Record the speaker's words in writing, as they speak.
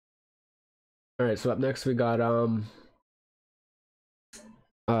Alright, so up next we got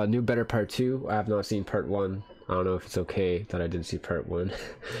New Better Part 2. I have not seen Part 1. I don't know if it's okay that I didn't see Part 1,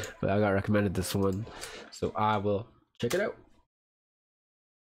 but I got recommended this one, so I will check it out.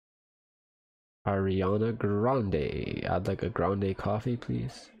 Ariana Grande. I'd like a grande coffee,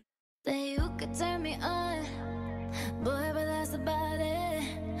 please. Say you could turn me on, boy, but that's about it.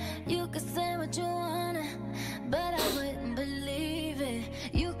 You could say what you wanna, but I wouldn't believe it.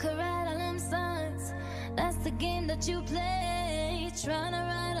 You could write all them songs, that's the game that you play. Trying to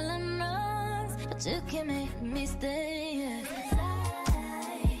right all them wrongs, but you can make me stay.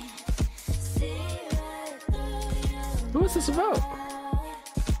 What is this about?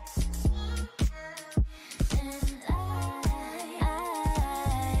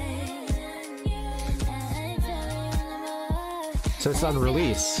 So it's on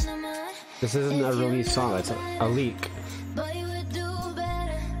release. This isn't a release song, it's a leak.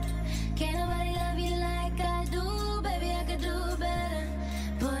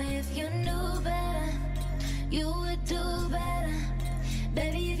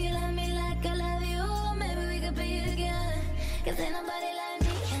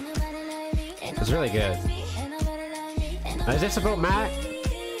 It's really good. Is this about Mac?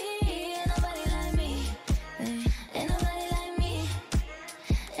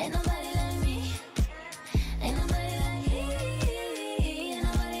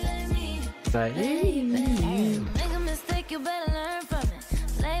 Make a mistake, you better learn from it.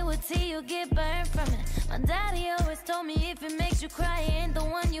 Play with tea, you get burned from it. My daddy always told me if it makes you cry, it ain't the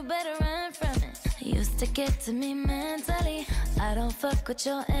one, you better run from it. Used to get to me mentally, I don't fuck with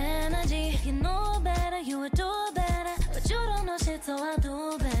your energy. You know better, you would do better, but you don't know shit, so I'll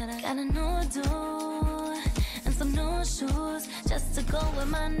do better. Got a new do and some new shoes just to go with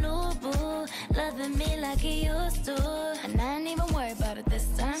my new boo, loving me like he used to, and I ain't even worried about it this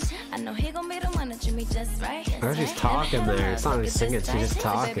time. I know he gon' be the one to treat me just right. Or she's talking there. It's not really singing, she's just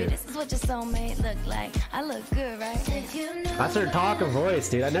talking. Baby, this is what your soulmate look like. I look good, right? That's her talking voice,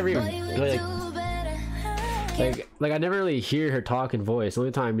 dude. I never even like I never really hear her talking voice. The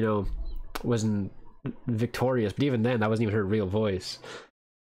only time, you know, wasn't Victorious, but even then that wasn't even her real voice.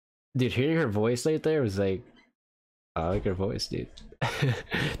 Dude, hearing her voice right there was like, I like her voice, dude.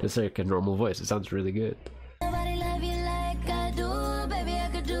 Just like a normal voice. It sounds really good. Nobody love you like I do, baby, I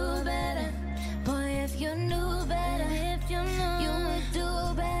could do better. Boy, if you knew better, if you knew, you would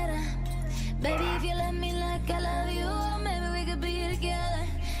do better. Baby, if you love me like I love you, maybe we could be together.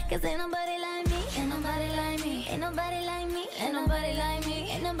 Cause ain't nobody like me, ain't nobody like me, ain't nobody like me, ain't nobody like me,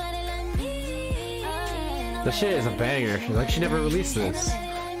 ain't nobody like me. The shit is a banger. Like, she never released this.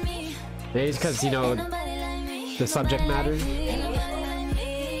 Maybe it's because, you know, the subject matter.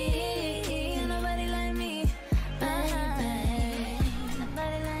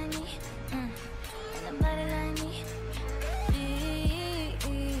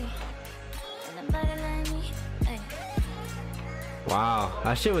 Wow,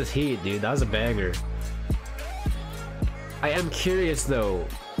 that shit was heat, dude. That was a banger. I am curious though,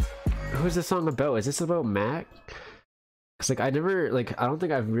 who's this song about? Is this about Mac? Cause like I never, like, I don't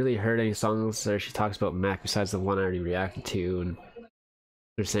think I've really heard any songs where she talks about Mac besides the one I already reacted to, and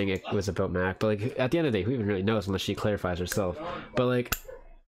they're saying it was about Mac. But like at the end of the day, who even really knows unless she clarifies herself? But like,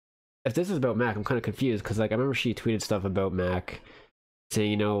 if this is about Mac, I'm kind of confused because like I remember she tweeted stuff about Mac,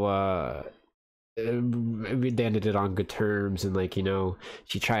 saying, you know, they ended it on good terms, and like, you know,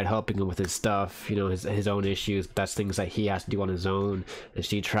 she tried helping him with his stuff, you know, his own issues, but that's things that he has to do on his own, and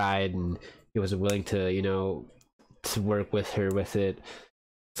she tried and he wasn't willing to, you know, to work with her with it.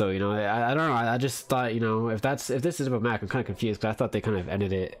 So, you know, I don't know, I just thought, you know, if this is about Mac, I'm kind of confused because I thought they kind of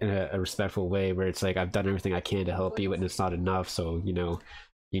ended it in a respectful way where it's like, I've done everything I can to help you and it's not enough, so, you know,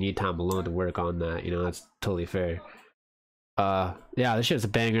 you need time alone to work on that, you know, that's totally fair. Yeah, this shit's a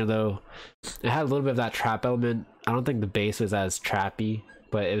banger though. It had a little bit of that trap element. I don't think the bass was as trappy,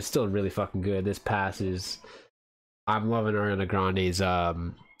 but it was still really fucking good. This passes. I'm loving Ariana Grande's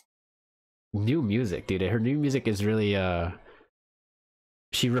new music, dude. Her new music is really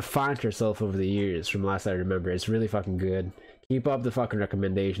she refined herself over the years from last I remember. It's really fucking good. Keep up the fucking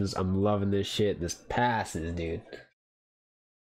recommendations. I'm loving this shit. This passes, dude.